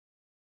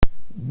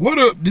What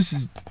up? This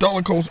is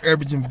Dollar Cost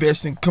Average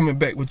Investing coming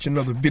back with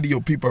another video,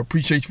 people. I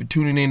appreciate you for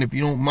tuning in. If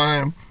you don't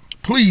mind,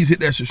 please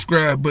hit that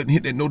subscribe button,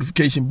 hit that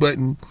notification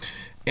button,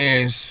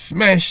 and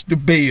smash the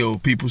bell,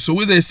 people. So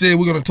with that said,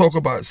 we're going to talk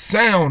about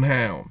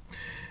Soundhound.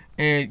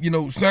 And,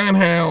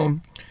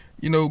 Soundhound,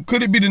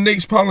 could it be the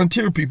next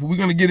Palantir, people? We're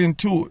going to get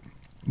into it.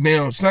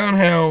 Now,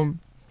 Soundhound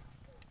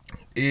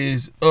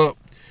is up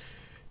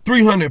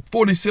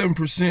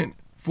 347%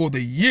 for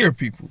the year,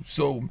 people.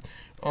 So,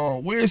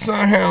 where's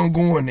Soundhound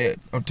going at?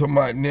 I'm talking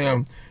about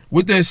now.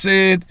 With that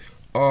said,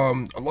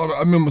 I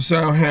remember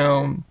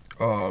Soundhound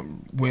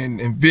when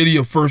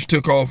Nvidia first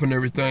took off and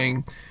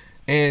everything,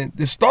 and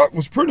the stock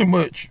was pretty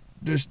much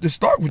the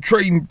stock was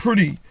trading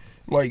pretty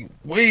like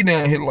way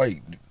down here,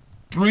 like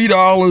 $3,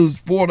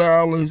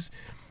 $4,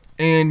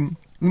 and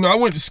I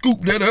went to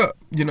scoop that up.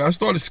 I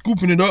started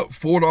scooping it up,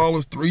 $4,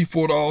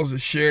 $4 a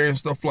share and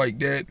stuff like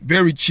that,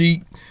 very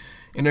cheap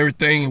and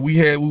everything. And we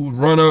would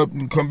run up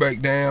and come back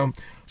down.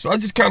 So I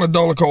just kind of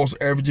dollar cost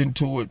averaging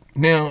to it.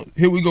 Now,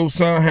 here we go.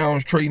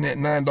 Soundhound's trading at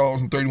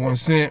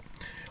 $9.31.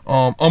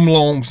 I'm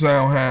long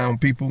Soundhound,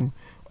 people.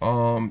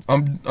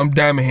 I'm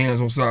diamond hands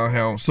on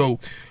Soundhound. So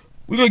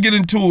we're going to get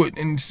into it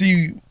and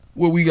see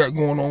what we got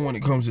going on when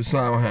it comes to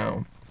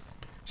Soundhound.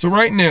 So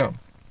right now,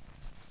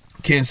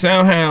 can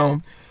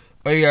Soundhound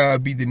AI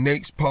be the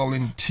next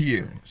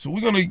Palantir? So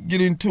we're going to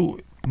get into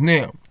it.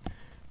 Now,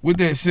 with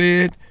that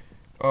said,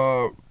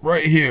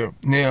 right here,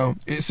 now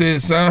it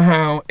says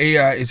Soundhound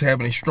AI is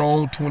having a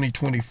strong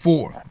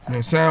 2024. Now,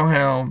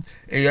 Soundhound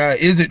AI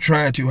isn't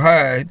trying to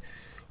hide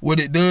what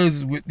it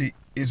does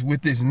is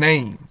with its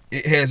name.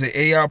 It has an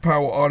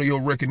AI-powered audio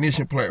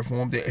recognition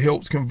platform that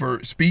helps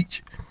convert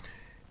speech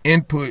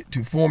input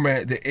to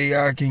format that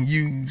AI can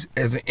use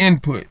as an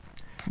input.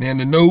 Now, in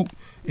the note,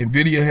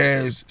 Nvidia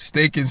has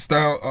stake in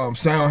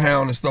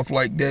Soundhound and stuff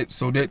like that,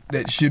 so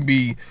that should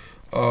be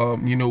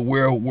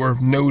well worth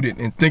noted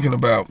and thinking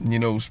about,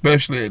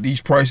 especially at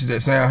these prices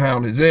that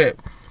Soundhound is at.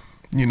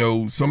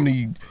 Some of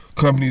these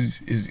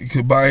companies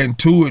could buy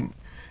into it.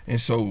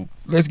 And so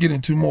let's get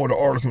into more of the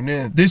article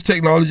now. This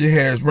technology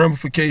has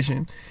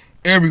ramification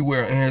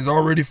everywhere and has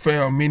already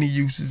found many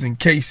uses and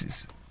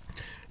cases.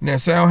 Now,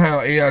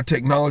 Soundhound AI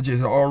technology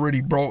has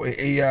already brought an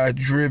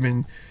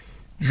AI-driven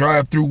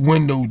drive-through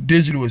window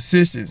digital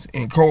assistants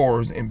in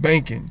cars and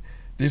banking.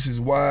 This is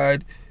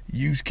wide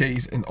use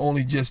case and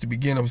only just the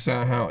beginning of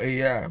Soundhound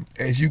AI.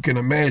 As you can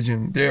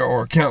imagine, there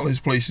are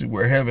countless places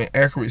where having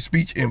accurate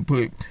speech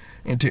input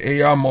into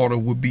AI model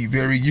would be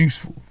very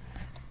useful.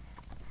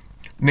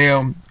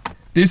 Now,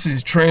 this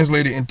is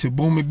translated into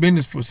booming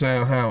business for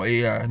Soundhound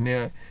AI.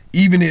 Now,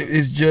 even if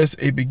it's just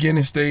a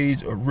beginning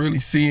stage of really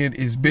seeing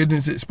its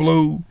business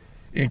explode,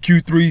 in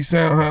Q3,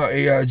 Soundhound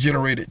AI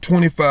generated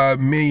 $25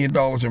 million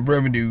in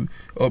revenue,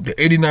 up to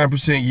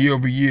 89% year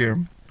over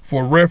year.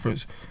 For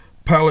reference,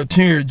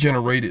 Palantir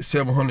generated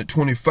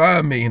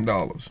 $725 million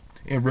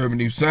in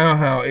revenue.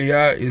 Soundhound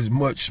AI is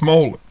much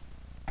smaller.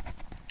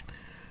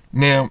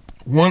 Now,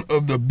 one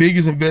of the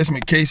biggest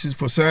investment cases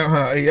for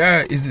Soundhound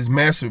AI is its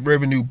massive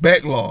revenue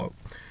backlog.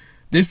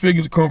 This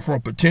figures come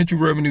from potential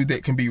revenue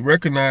that can be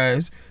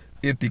recognized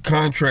if the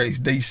contracts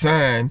they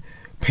sign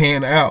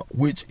pan out,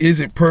 which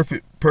isn't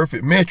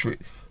perfect metric,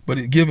 but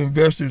it gives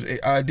investors an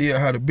idea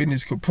how the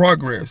business could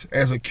progress.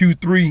 As of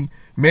Q3,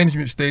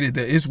 management stated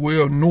that it's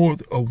well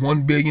north of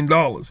 $1 billion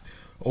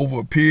over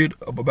a period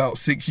of about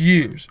 6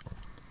 years.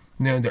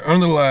 Now, that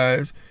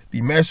underlies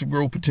the massive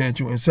growth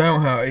potential in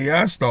Soundhound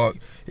AI stock.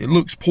 It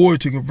looks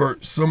poised to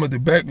convert some of the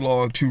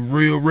backlog to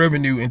real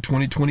revenue in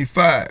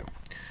 2025.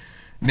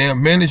 Now,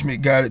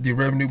 management guided the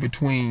revenue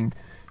between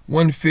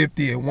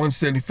 150 and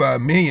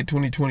 175 million in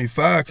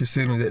 2025,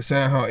 considering that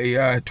Soundhound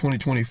AI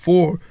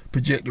 2024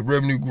 projected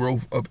revenue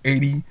growth of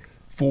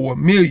 84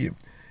 million.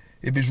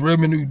 If its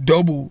revenue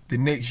double the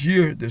next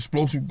year, the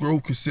explosive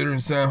growth considering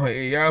Soundhound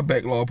AI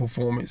backlog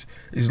performance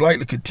is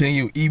likely to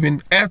continue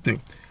even after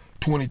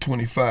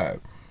 2025.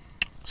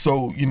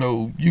 So,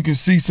 you can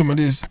see some of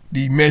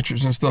the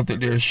metrics and stuff that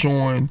they're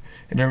showing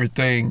and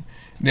everything.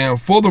 Now,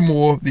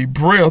 furthermore, the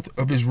breadth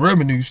of its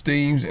revenue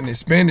steams and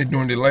expanded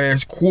during the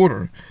last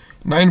quarter.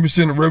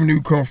 90% of revenue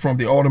comes from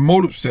the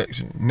automotive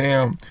section.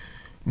 Now,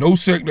 no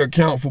sector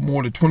account for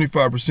more than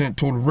 25%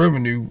 total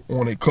revenue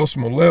on a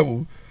customer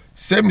level.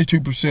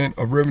 72%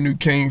 of revenue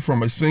came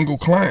from a single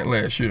client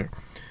last year.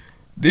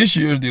 This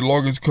year, the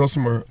largest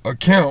customer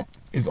account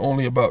is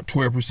only about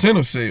 12%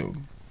 of sales.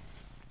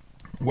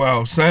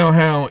 While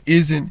Soundhound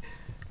isn't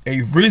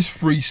a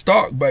risk-free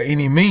stock by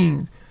any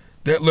means,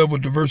 that level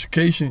of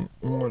diversification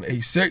on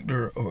a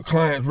sector of a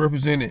client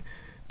represented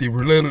the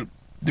related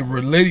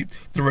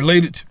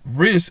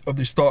risk of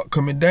the stock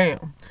coming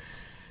down.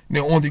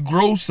 Now, on the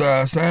growth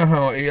side,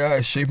 Soundhound AI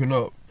is shaping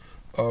up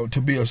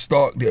to be a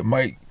stock that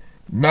might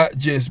not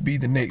just be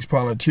the next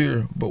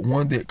Palantir, but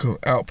one that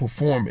could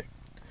outperform it,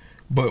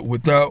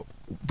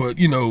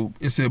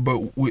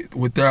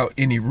 without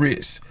any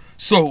risk.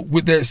 So,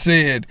 with that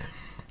said,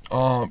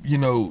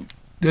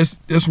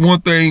 that's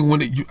one thing.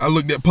 When I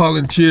looked at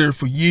Palantir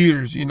for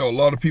years, a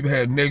lot of people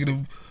had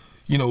negative,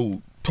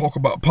 talk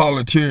about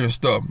Palantir and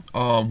stuff.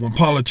 When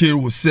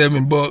Palantir was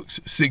 $7,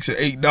 $6 or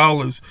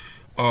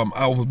 $8,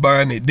 I was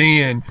buying it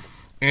then,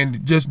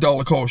 and just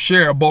dollar cost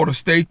share. I bought a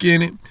stake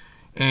in it,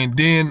 and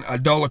then I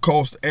dollar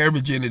cost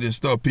average in it and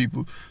stuff,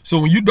 people. So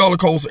when you dollar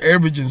cost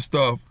average and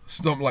stuff,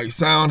 something like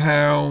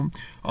Soundhound,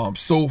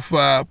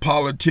 SoFi,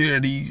 Palantir,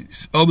 and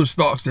these other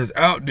stocks that's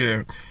out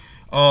there,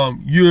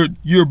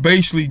 you're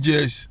basically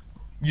just,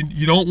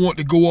 you don't want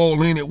to go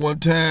all in at one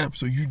time,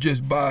 so you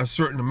just buy a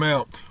certain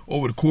amount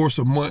over the course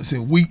of months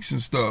and weeks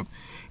and stuff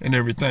and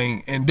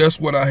everything. And that's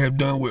what I have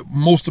done with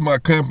most of my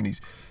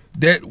companies.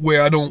 That way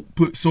I don't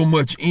put so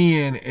much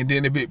in, and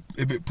then if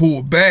it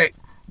pulled back,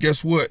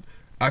 guess what?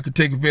 I could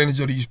take advantage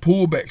of these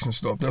pullbacks and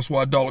stuff. That's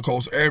why dollar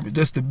cost average.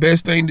 That's the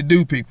best thing to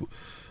do, people.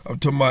 I'm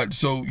talking about,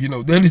 so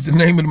that is the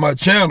name of my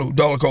channel,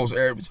 dollar cost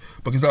average,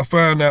 because I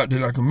found out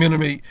that I can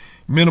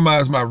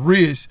minimize my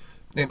risk,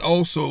 and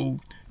also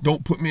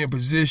don't put me in a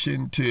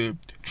position to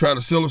try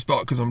to sell a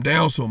stock because I'm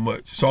down so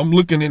much. So I'm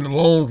looking in the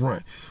long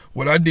run.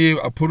 What I did,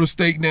 I put a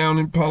stake down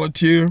in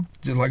Palantir,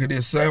 just like I did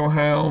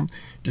Soundhound,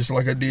 just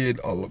like I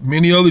did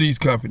many other these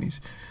companies,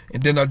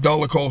 and then I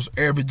dollar cost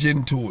average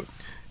into it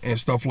and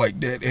stuff like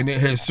that, and it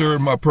has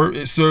served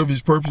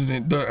its purpose,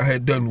 and I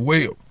had done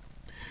well.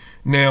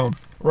 Now,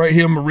 right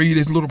here, I'm gonna read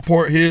this little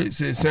part here. It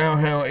says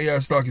Soundhound AI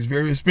stock is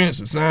very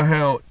expensive.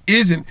 Soundhound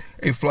isn't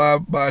a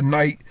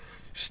fly-by-night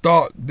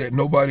stock that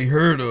nobody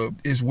heard of.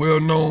 It's well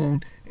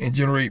known and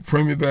generate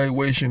premium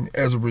valuation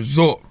as a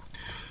result.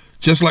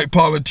 Just like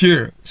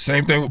Palantir,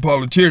 same thing with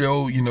Palantir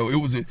though.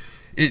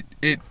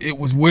 It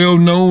was well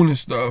known and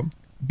stuff,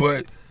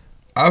 but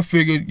I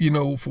figured,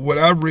 for what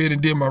I read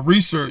and did my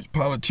research,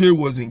 Palantir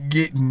wasn't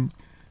getting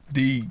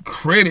the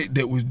credit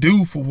that was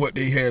due for what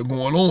they had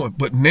going on.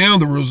 But now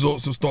the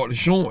results are starting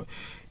showing.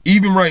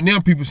 Even right now,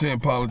 people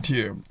saying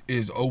Palantir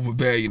is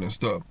overvalued and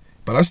stuff.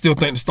 But I still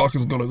think the stock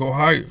is going to go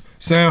higher.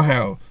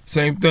 Soundhound,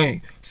 same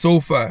thing.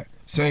 SoFi,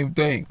 same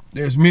thing.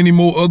 There's many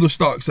more other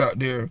stocks out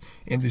there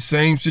in the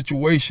same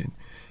situation.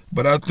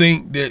 But I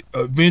think that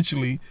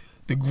eventually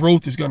the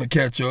growth is going to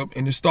catch up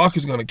and the stock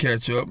is going to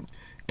catch up.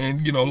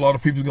 And, a lot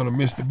of people are going to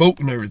miss the boat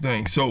and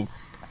everything. So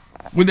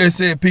with that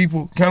said,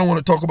 people, kind of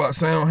want to talk about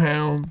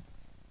Soundhound.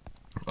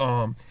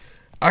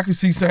 I can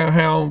see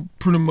Soundhound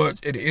pretty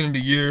much at the end of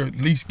the year, at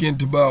least getting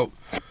to about,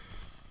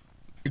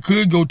 it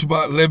could go to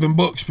about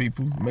 $11,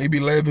 people. Maybe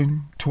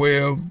 11,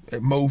 12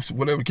 at most,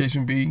 whatever the case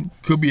may be.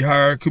 Could be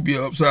higher, could be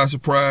an upside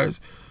surprise.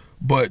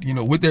 But,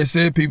 with that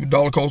said, people,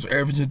 dollar cost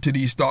averaging to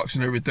these stocks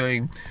and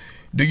everything.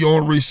 Do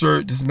your own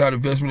research. This is not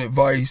investment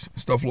advice,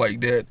 stuff like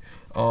that.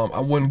 I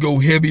wouldn't go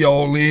heavy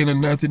all in or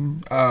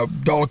nothing.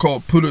 Dollar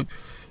cost,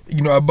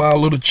 I buy a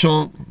little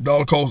chunk,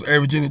 dollar cost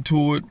averaging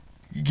into it.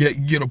 You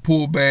get a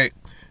pullback,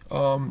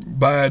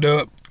 buy it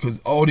up, because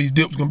all these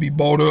dips gonna be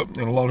bought up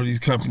in a lot of these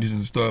companies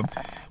and stuff.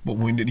 But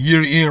when the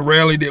year-end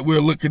rally that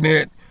we're looking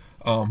at,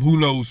 who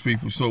knows,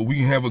 people? So we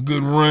can have a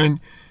good run.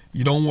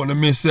 You don't want to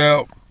miss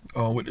out.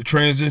 With the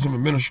transition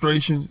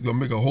administration, it's gonna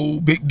make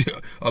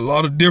a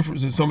lot of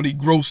difference in some of these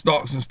growth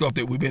stocks and stuff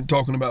that we've been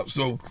talking about.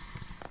 So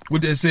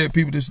with that said,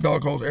 people, this is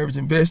dollar cost average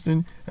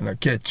investing, and I'll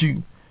catch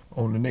you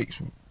on the next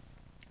one.